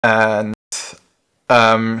And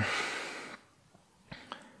um,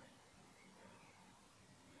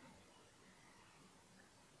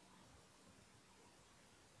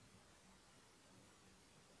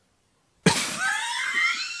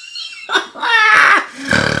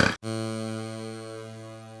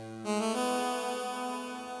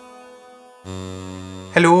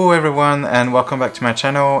 hello everyone and welcome back to my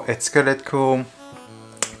channel. It's Cool.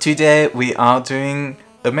 Today we are doing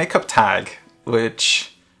a makeup tag, which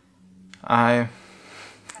I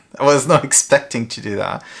was not expecting to do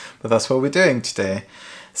that, but that's what we're doing today.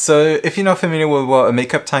 So if you're not familiar with what a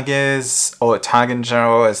makeup tag is, or a tag in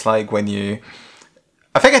general, it's like when you...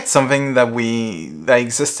 I think it's something that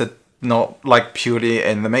existed not like purely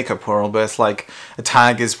in the makeup world, but it's like a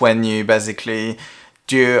tag is when you basically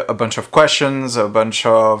do a bunch of questions, a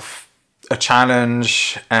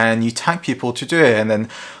challenge, and you tag people to do it, and then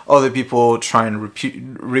other people try and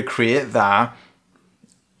recreate that,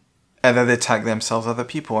 and then they tag themselves other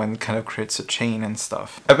people and kind of creates a chain and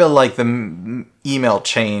stuff. A bit like the email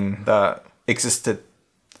chain that existed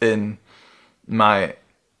in my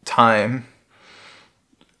time,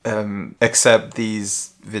 except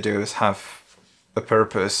these videos have a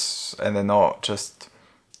purpose and they're not just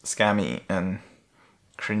scammy and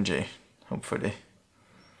cringy, hopefully.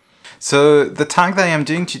 So the tag that I am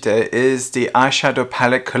doing today is the eyeshadow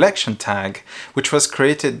palette collection tag, which was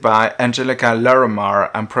created by Angelica Larimar.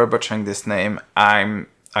 I'm probably butchering this name. I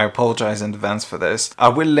apologize in advance for this. I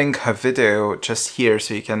will link her video just here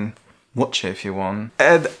so you can watch it if you want.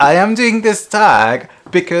 And I am doing this tag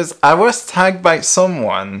because I was tagged by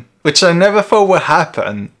someone, which I never thought would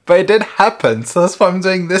happen, but it did happen, so that's why I'm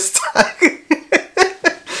doing this tag.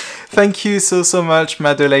 Thank you so much,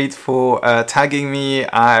 Madeleine, for tagging me.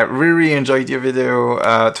 I really enjoyed your video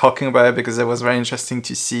talking about it because it was very interesting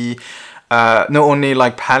to see not only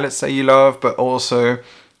like palettes that you love, but also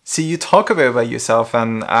see you talk about yourself.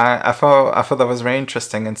 And I thought that was very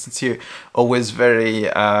interesting. And since you're always very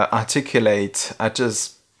articulate, I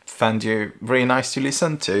just found you very nice to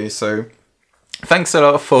listen to. So thanks a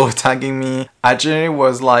lot for tagging me. I generally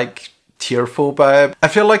was like tearful by it. I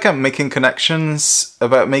feel like I'm making connections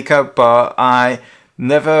about makeup, but I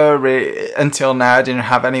never really, until now, I didn't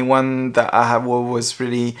have anyone that I was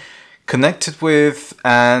really connected with,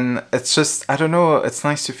 and it's just, I don't know, it's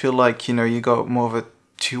nice to feel like, you know, you got more of a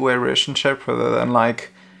two-way relationship rather than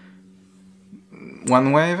like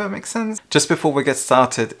one way, if that makes sense. Just before we get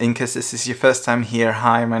started, in case this is your first time here,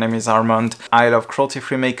 hi, my name is Armand. I love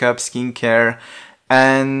cruelty-free makeup, skincare,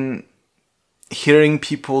 and hearing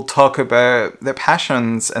people talk about their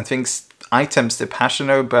passions and items they're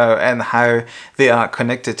passionate about and how they are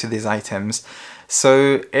connected to these items.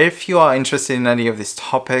 So if you are interested in any of this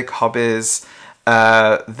topic, hobbies,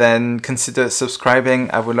 then consider subscribing.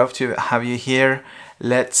 I would love to have you here.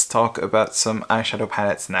 Let's talk about some eyeshadow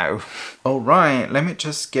palettes now. All right, let me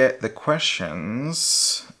just get the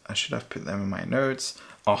questions. I should have put them in my notes.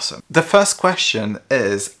 Awesome. The first question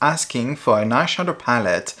is asking for an eyeshadow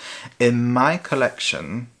palette in my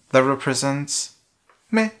collection that represents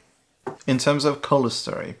me in terms of color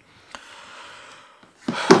story.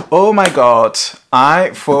 Oh my god,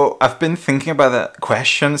 I've been thinking about that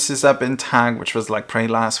question since I've been tagged, which was like probably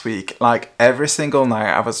last week. Like every single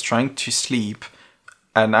night I was trying to sleep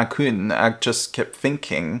and I couldn't. I just kept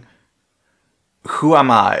thinking, who am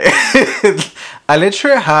I? I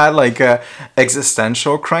literally had like a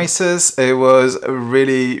existential crisis. It was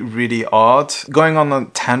really odd. Going on a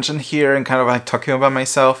tangent here and kind of like talking about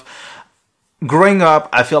myself. Growing up,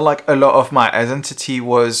 I feel like a lot of my identity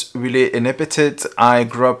was really inhibited. I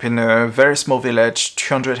grew up in a very small village,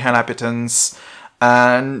 200 inhabitants,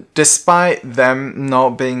 and despite them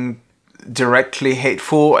not being directly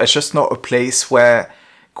hateful, it's just not a place where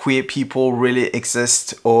queer people really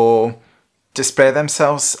exist or display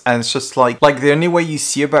themselves. And it's just like the only way you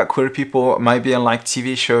see about queer people might be in like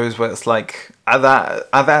TV shows where it's like at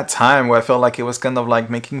that time where I felt like it was kind of like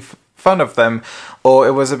making fun of them, or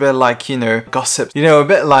it was a bit like, you know, gossip, you know, a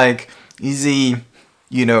bit like easy,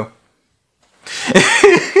 you know.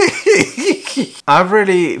 I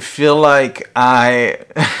really feel like I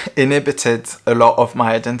inhibited a lot of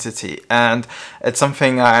my identity, and it's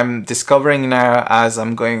something I'm discovering now as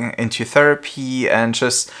I'm going into therapy and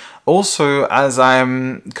just also as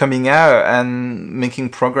I'm coming out and making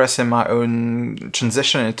progress in my own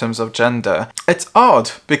transition in terms of gender. It's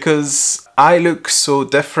odd because I look so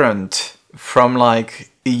different from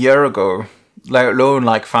like a year ago, let alone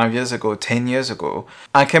like 5 years ago, 10 years ago.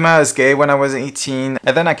 I came out as gay when I was 18,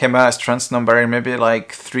 and then I came out as trans non-binary maybe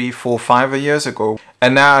like 3, 4, 5 years ago.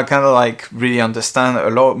 And now I kind of like really understand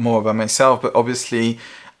a lot more about myself, but obviously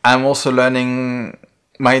I'm also learning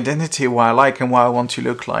my identity, what I like and what I want to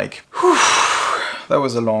look like. Whew. That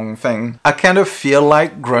was a long thing. I kind of feel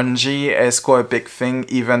like grungy is quite a big thing,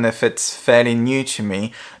 even if it's fairly new to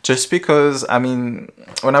me. Just because, I mean,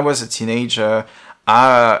 when I was a teenager,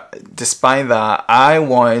 despite that, I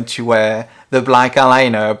wanted to wear the black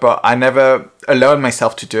eyeliner, but I never allowed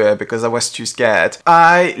myself to do it because I was too scared.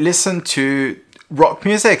 I listened to rock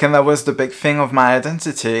music, and that was the big thing of my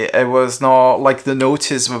identity. It was not like the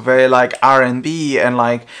notes were very like R&B, and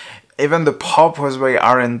like even the pop was very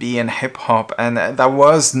R&B and hip hop, and that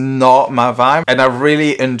was not my vibe. And I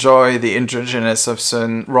really enjoy the androgynous of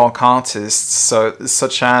some rock artists,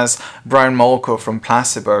 such as Brian Molko from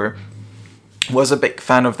Placebo. Was a big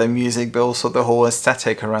fan of their music, but also the whole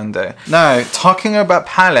aesthetic around it. Now, talking about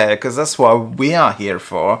palette, because that's what we are here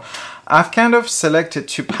for, I've kind of selected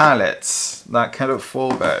two palettes that kind of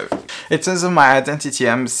fall both. In terms of my identity,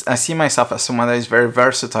 I see myself as someone that is very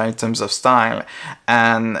versatile in terms of style.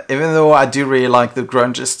 And even though I do really like the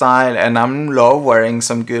grunge style, and I'm love wearing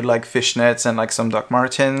some good like fishnets and like some Doc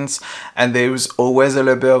Martens, and there's always a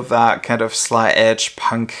little bit of that kind of slight edge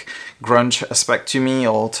punk grunge aspect to me,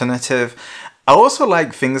 or alternative. I also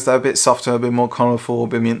like things that are a bit softer, a bit more colorful, a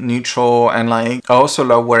bit neutral, and like I also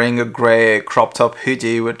love wearing a grey crop top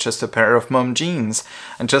hoodie with just a pair of mom jeans,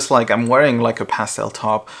 and just like I'm wearing like a pastel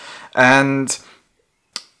top. And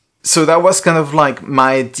so that was kind of like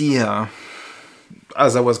my idea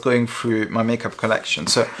as I was going through my makeup collection.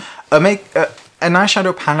 So an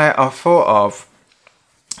eyeshadow palette I thought of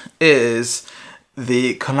is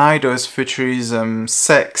the Kaleidos Futurism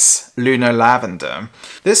 6 Lunar Lavender.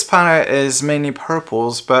 This palette is mainly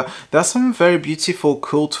purples, but there's some very beautiful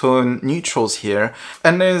cool tone neutrals here.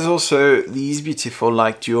 And there's also these beautiful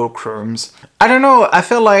like duochromes. I don't know, I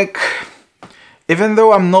feel like even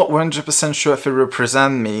though I'm not 100% sure if it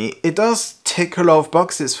represents me, it does tick a lot of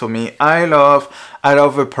boxes for me. I love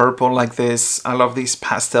a purple like this. I love these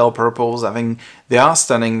pastel purples. I think they are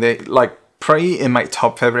stunning. They like pretty in my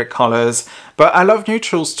top favorite colors, but I love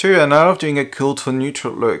neutrals too, and I love doing a cool tone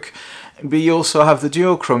neutral look. But you also have the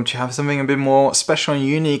duochrome to have something a bit more special and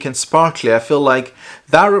unique and sparkly. I feel like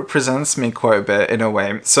that represents me quite a bit in a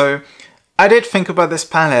way. So I did think about this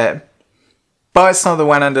palette, but it's not the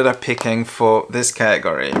one I ended up picking for this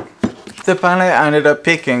category. The palette I ended up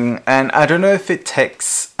picking, and I don't know if it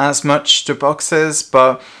ticks as much the boxes,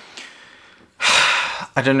 but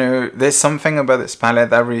I don't know, there's something about this palette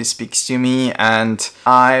that really speaks to me, and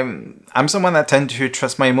I'm someone that tends to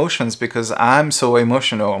trust my emotions because I'm so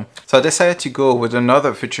emotional. So I decided to go with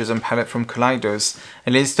another Futurism palette from Kaleidos,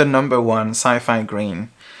 and it's the #1 Sci-Fi Green.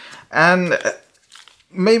 And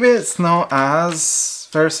maybe it's not as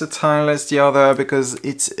versatile as the other because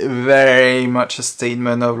it's very much a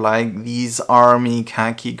statement of like these army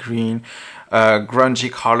khaki green,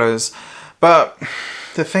 grungy colors. But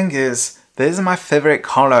the thing is, this is my favorite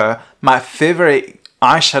color, my favorite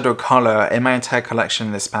eyeshadow color in my entire collection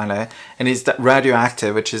in this palette, and it's that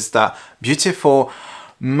Radioactive, which is that beautiful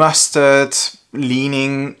mustard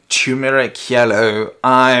leaning turmeric yellow.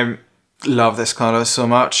 I love this color so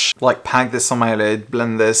much. Like, pack this on my lid,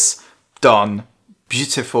 blend this, done.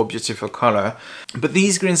 Beautiful, beautiful color. But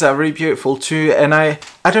these greens are really beautiful too, and I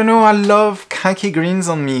don't know, I love khaki greens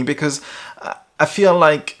on me because I feel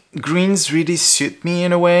like greens really suit me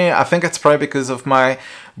in a way. I think it's probably because of my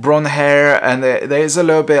brown hair, and there's a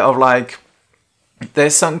little bit of like,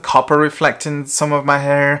 there's some copper reflecting some of my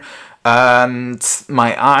hair, and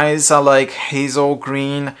my eyes are like hazel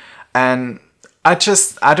green, and I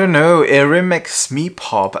don't know, it really makes me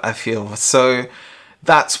pop, I feel. So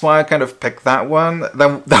that's why I kind of picked that one.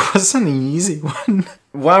 That was an easy one.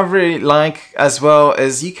 What I really like as well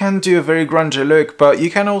is you can do a very grungy look, but you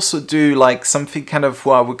can also do like something kind of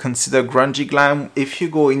what I would consider grungy glam if you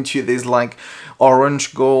go into this like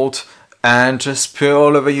orange gold and just put it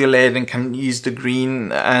all over your lid and can use the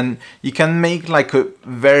green, and you can make like a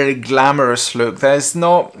very glamorous look.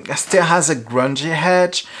 Still has a grungy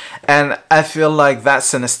edge, and I feel like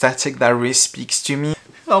that's an aesthetic that really speaks to me.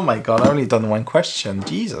 Oh my god, I only done one question,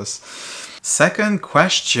 Jesus. Second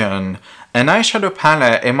question. An eyeshadow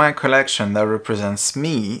palette in my collection that represents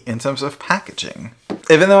me in terms of packaging.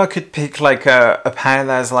 Even though I could pick like a palette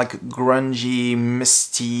that has like grungy,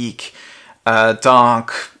 mystique,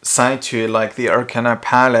 dark side to it, like the Arcana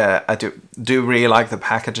palette, I do really like the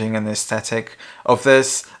packaging and the aesthetic of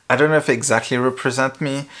this. I don't know if it exactly represents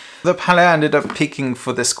me. The palette I ended up picking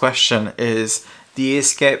for this question is the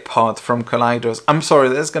Escape Pod from Kaleidos. I'm sorry,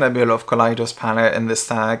 there's gonna be a lot of Kaleidos palette in this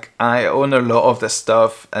tag. I own a lot of this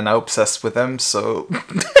stuff and I'm obsessed with them, so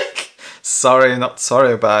sorry, not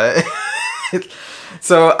sorry about it.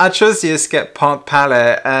 So I chose the Escape Pod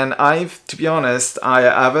palette, and to be honest, I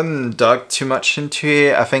haven't dug too much into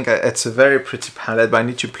it. I think it's a very pretty palette, but I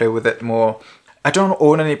need to play with it more. I don't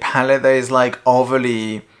own any palette that is like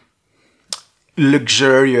overly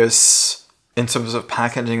luxurious in terms of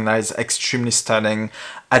packaging that is extremely stunning.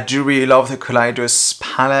 I do really love the Kaleidos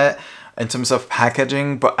palette in terms of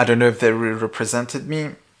packaging, but I don't know if they really represented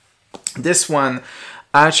me. This one,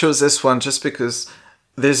 I chose this one just because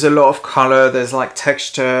there's a lot of color, there's like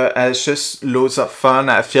texture, and it's just loads of fun.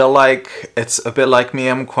 I feel like it's a bit like me.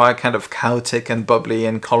 I'm quite kind of chaotic and bubbly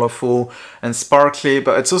and colorful and sparkly,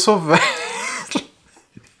 but it's also very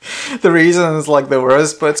the reason is like the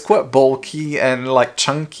worst, but it's quite bulky and like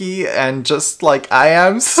chunky and just like I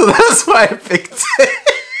am, so that's why I picked it.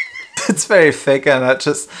 It's very thick, and I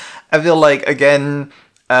feel like, again,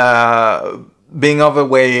 being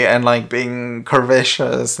overweight and like being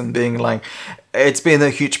curvaceous and being like, it's been a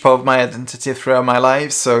huge part of my identity throughout my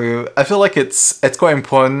life, so I feel like it's quite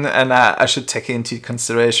important, and I should take it into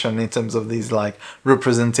consideration in terms of these like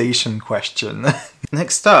representation question.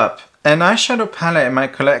 Next up, an eyeshadow palette in my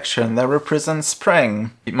collection that represents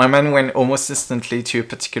spring. My mind went almost instantly to a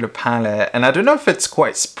particular palette, and I don't know if it's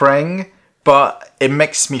quite spring, but it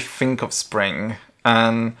makes me think of spring,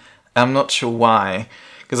 and I'm not sure why,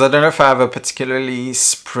 because I don't know if I have a particularly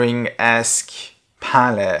spring-esque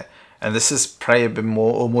palette, and this is probably a bit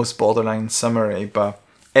more almost borderline summery, but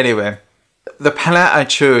anyway. The palette I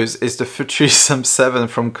chose is the Futurism 7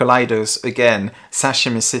 from Kaleidos, again,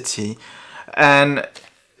 Sashimi City, and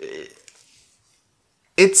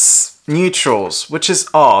it's neutrals, which is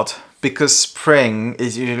odd because spring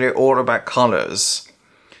is usually all about colors.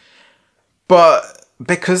 But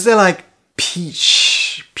because they're like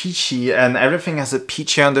peachy and everything has a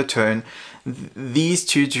peachy undertone, these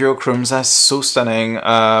two duochromes are so stunning.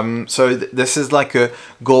 So this is like a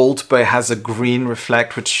gold, but it has a green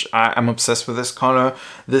reflect, which I'm obsessed with this color.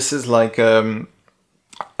 This is like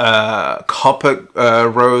copper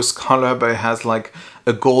rose color, but it has like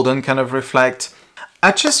a golden kind of reflect.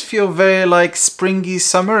 I just feel very like springy,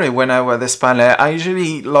 summery when I wear this palette. I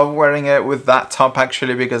usually love wearing it with that top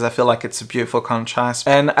actually because I feel like it's a beautiful contrast.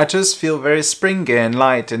 And I just feel very springy and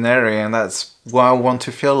light and airy, and that's what I want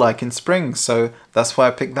to feel like in spring. So that's why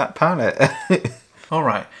I picked that palette.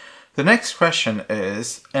 Alright, the next question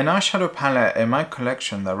is an eyeshadow palette in my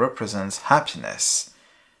collection that represents happiness.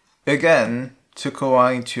 Again, took a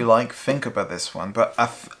while to like think about this one, but I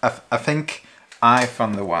think I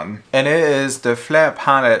found the one. And it is the Flare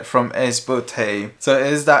palette from Ace Beauté. So it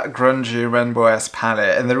is that grungy rainbow-esque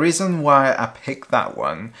palette. And the reason why I picked that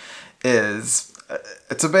one is,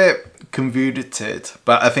 it's a bit convoluted,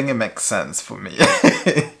 but I think it makes sense for me.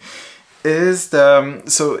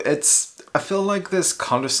 I feel like this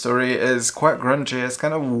color story is quite grungy. It's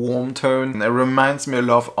kind of warm tone. It reminds me a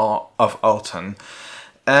lot of autumn.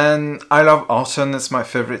 And I love autumn, it's my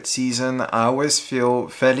favorite season. I always feel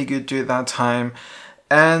fairly good during that time.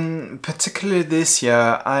 And particularly this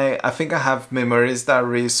year, I think I have memories that are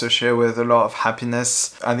really associated with a lot of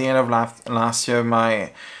happiness. At the end of last year,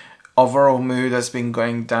 my overall mood has been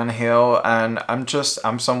going downhill, and I'm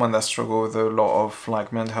someone that struggles with a lot of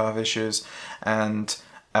like mental health issues. And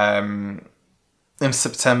in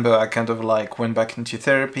September, I kind of like went back into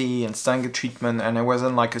therapy and started treatment, and it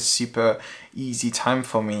wasn't like a super easy time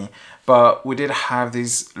for me. But we did have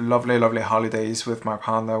these lovely, lovely holidays with my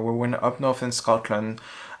partner. We went up north in Scotland,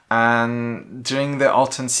 and during the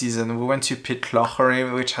autumn season, we went to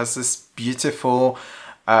Pitlochry, which has this beautiful,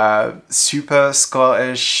 super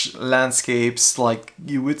Scottish landscapes like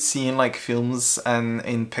you would see in like films and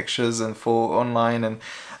in pictures and for online, and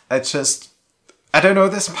I don't know,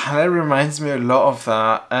 this palette reminds me a lot of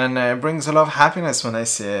that, and it brings a lot of happiness when I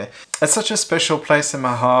see it. It's such a special place in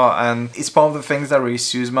my heart, and it's part of the things that really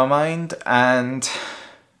soothes my mind, and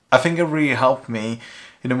I think it really helped me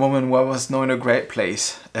in a moment where I was not in a great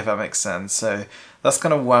place, if that makes sense. So that's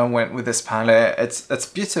kind of why I went with this palette. It's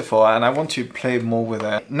beautiful, and I want to play more with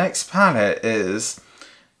it. Next palette is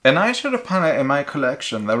an eyeshadow palette in my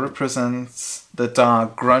collection that represents the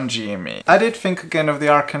dark grungy in me. I did think again of the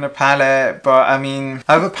Arcana palette, but I mean,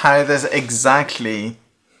 I have a palette that's exactly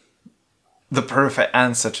the perfect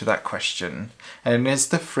answer to that question. And it's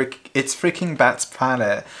Freaking Bats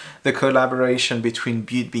palette, the collaboration between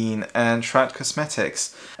Beauty Bean and Shroud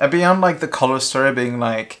Cosmetics. And beyond like the color story being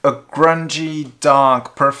like a grungy,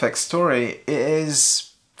 dark, perfect story, it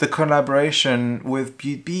is the collaboration with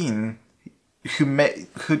Beauty Bean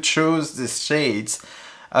who chose these shades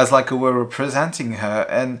as like a way of representing her,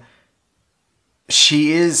 and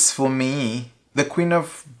she is for me the queen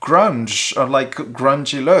of grunge, or like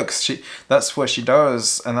grungy looks. That's what she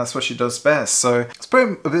does, and that's what she does best. So it's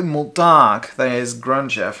probably a bit more dark than it is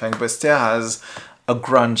grungy, I think, but still has a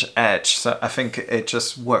grunge edge. So I think it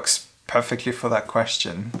just works perfectly for that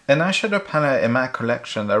question. An eyeshadow palette in my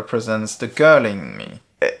collection that represents the girl in me.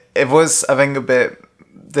 It was, I think, a bit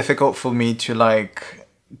difficult for me to like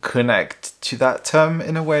connect to that term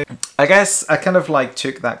in a way. I guess I kind of like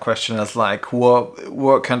took that question as like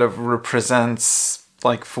what kind of represents,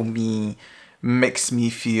 like, for me, makes me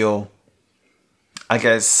feel, I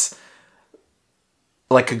guess,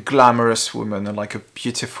 like a glamorous woman, or like a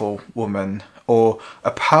beautiful woman, or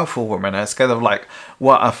a powerful woman. It's kind of like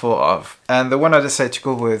what I thought of. And the one I decided to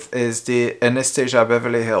go with is the Anastasia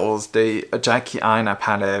Beverly Hills, the Jackie Aina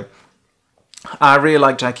palette. I really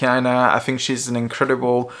like Jackie Aina. I think she's an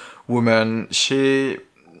incredible woman. She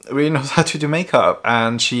really knows how to do makeup,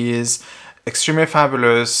 and she is extremely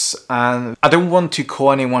fabulous. And I don't want to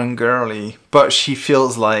call anyone girly, but she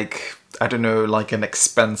feels like, I don't know, like an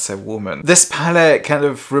expensive woman. This palette kind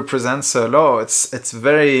of represents her a lot. It's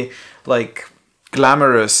very like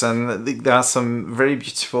glamorous, and there are some very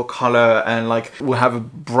beautiful color, and like we have a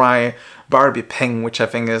bright Barbie pink, which I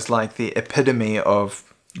think is like the epitome of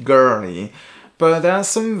girly, but there are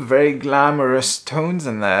some very glamorous tones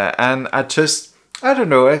in there, and I don't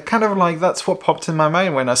know, it kind of like, that's what popped in my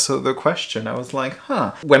mind when I saw the question. I was like,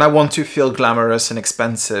 huh, when I want to feel glamorous and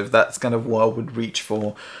expensive, that's kind of what I would reach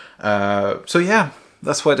for. So yeah,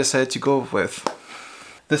 that's what I decided to go with.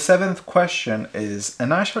 The 7th question is an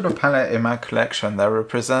eyeshadow palette in my collection that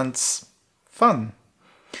represents fun.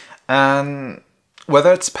 And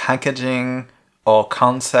whether it's packaging or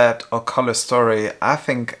concept or color story, I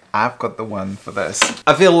think I've got the one for this.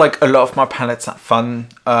 I feel like a lot of my palettes are fun.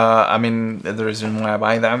 I mean, the reason why I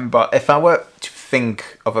buy them, but if I were to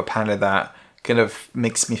think of a palette that kind of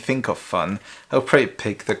makes me think of fun, I'll probably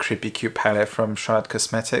pick the Creepy Cute palette from Shroud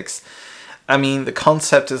Cosmetics. I mean, the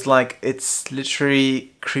concept is like, it's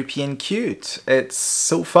literally creepy and cute. It's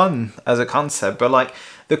so fun as a concept, but like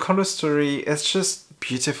the color story, it's just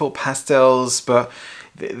beautiful pastels, but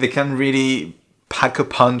they can really pack a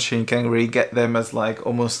punch, and you can really get them as like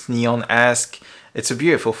almost neon-esque. It's a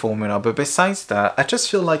beautiful formula, but besides that, I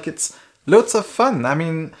just feel like it's loads of fun. I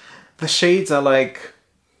mean, the shades are like,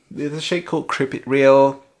 there's a shade called Creep It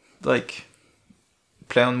Real, like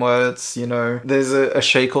play on words, you know. There's a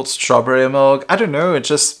shade called Strawberry Milk. I don't know, it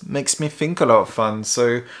just makes me think a lot of fun.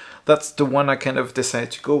 So that's the one I kind of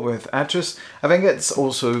decided to go with. I think it's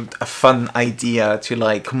also a fun idea to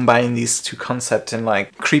like combine these two concepts in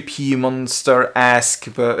like creepy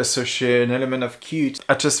monster-esque but associate an element of cute.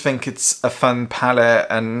 I just think it's a fun palette,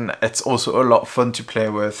 and it's also a lot of fun to play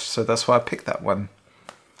with, so that's why I picked that one.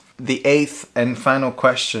 The 8th and final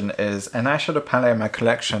question is an eyeshadow palette in my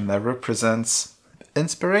collection that represents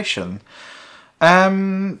inspiration.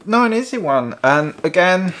 Not an easy one, and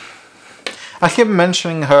again, I keep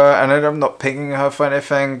mentioning her, and I'm not picking her for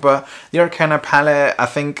anything, but the Arcana palette, I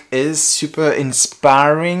think, is super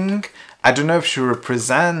inspiring. I don't know if she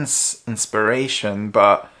represents inspiration,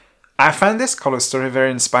 but I find this color story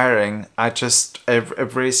very inspiring.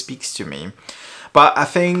 It really speaks to me. But I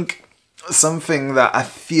think something that I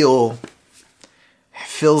feel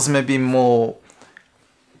feels maybe more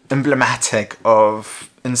emblematic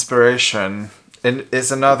of inspiration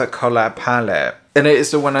is another color palette. And it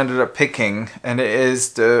is the one I ended up picking, and it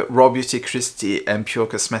is the Raw Beauty Christie and Pure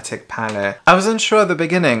Cosmetic palette. I wasn't sure at the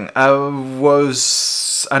beginning. I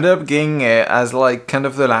ended up getting it as like kind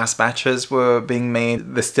of the last batches were being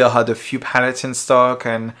made. They still had a few palettes in stock,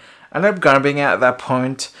 and I ended up grabbing it at that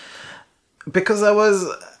point because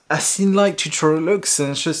I seen like tutorial looks, and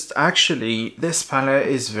it's just, actually, this palette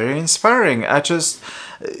is very inspiring.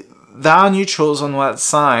 There are neutrals on one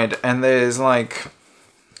side, and there's like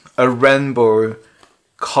a rainbow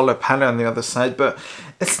color palette on the other side, but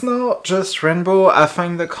it's not just rainbow. I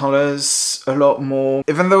find the colors a lot more,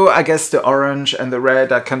 even though I guess the orange and the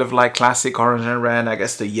red are kind of like classic orange and red, I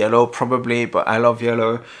guess the yellow probably, but I love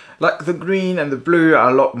yellow. Like the green and the blue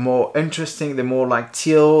are a lot more interesting. They're more like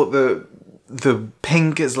teal. The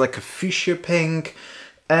pink is like a fuchsia pink.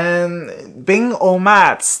 And being all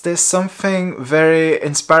mattes, there's something very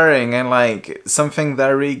inspiring and like something that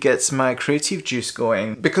really gets my creative juice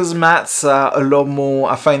going. Because mattes are a lot more,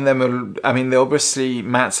 I find them, I mean, they're obviously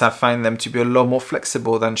mattes, I find them to be a lot more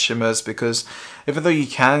flexible than shimmers, because even though you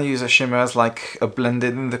can use a shimmer as like a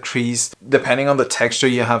blended in the crease, depending on the texture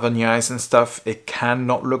you have on your eyes and stuff, it can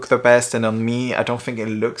not look the best. And on me, I don't think it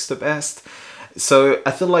looks the best. So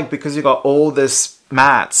I feel like because you got all this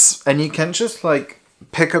mattes, and you can just like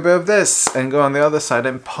pick a bit of this and go on the other side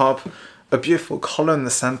and pop a beautiful color in the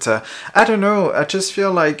center. I don't know, I just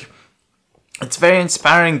feel like it's very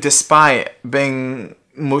inspiring despite being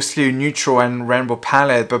mostly a neutral and rainbow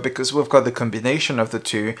palette, but because we've got the combination of the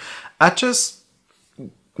two, I just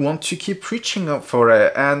want to keep reaching up for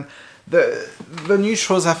it. And the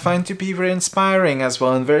neutrals I find to be very inspiring as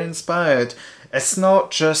well, and very inspired. It's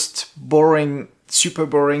not just boring, super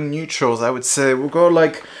boring neutrals, I would say. We've got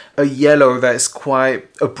like a yellow that is quite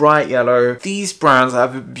a bright yellow. These browns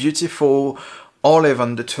have a beautiful olive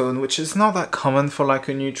undertone, which is not that common for like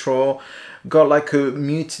a neutral. Got like a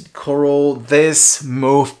muted coral. This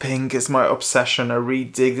mauve pink is my obsession. I really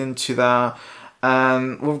dig into that.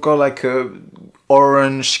 And we've got like a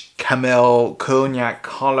orange camel cognac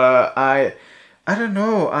color. I don't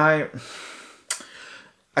know. I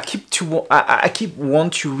keep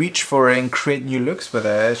want to reach for it and create new looks with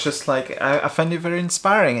it. It's just like I find it very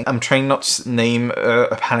inspiring. I'm trying not to name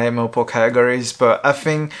a palette multiple categories, but I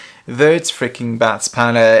think though it's freaking Bats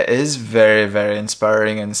palette is very, very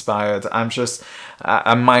inspiring and inspired.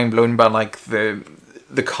 I'm mind blown by like the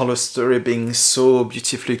color story being so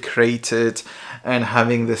beautifully created and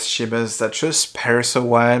having these shimmers that just pair so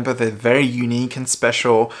well, but they're very unique and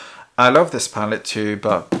special. I love this palette too,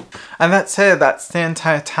 and that's it. That's the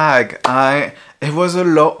entire tag. It was a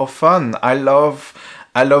lot of fun. I love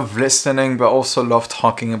listening, but also love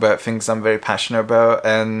talking about things I'm very passionate about,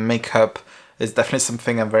 and makeup is definitely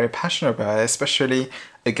something I'm very passionate about, especially,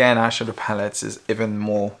 again, eyeshadow palettes is even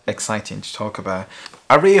more exciting to talk about.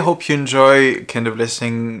 I really hope you enjoy kind of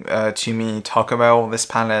listening to me talk about all these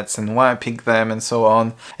palettes and why I picked them and so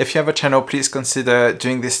on. If you have a channel, please consider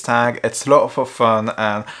doing this tag. It's a lot of fun,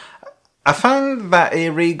 and I found that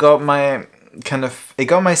it really got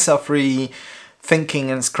myself really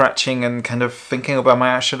thinking and scratching and kind of thinking about my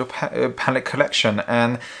eyeshadow palette collection,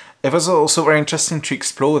 and it was also very interesting to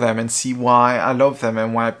explore them and see why I love them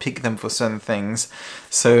and why I pick them for certain things.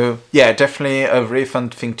 So yeah, definitely a really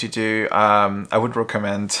fun thing to do. I would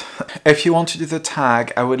recommend. If you want to do the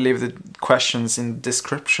tag, I would leave the questions in the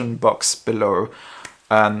description box below,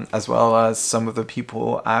 as well as some of the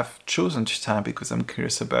people I've chosen to tag because I'm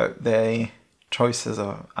curious about their choices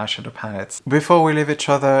of eyeshadow palettes. Before we leave each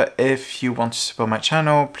other, if you want to support my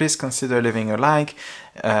channel, please consider leaving a like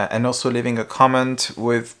and also leaving a comment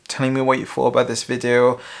with telling me what you thought about this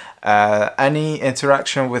video. Any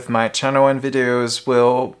interaction with my channel and videos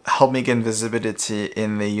will help me gain visibility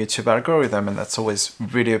in the YouTube algorithm, and that's always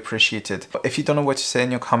really appreciated. If you don't know what to say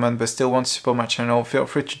in your comment but still want to support my channel, feel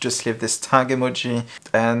free to just leave this tag emoji.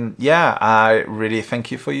 And yeah, I really thank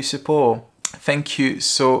you for your support. Thank you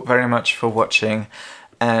so very much for watching,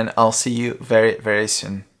 and I'll see you very, very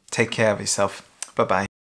soon. Take care of yourself. Bye bye.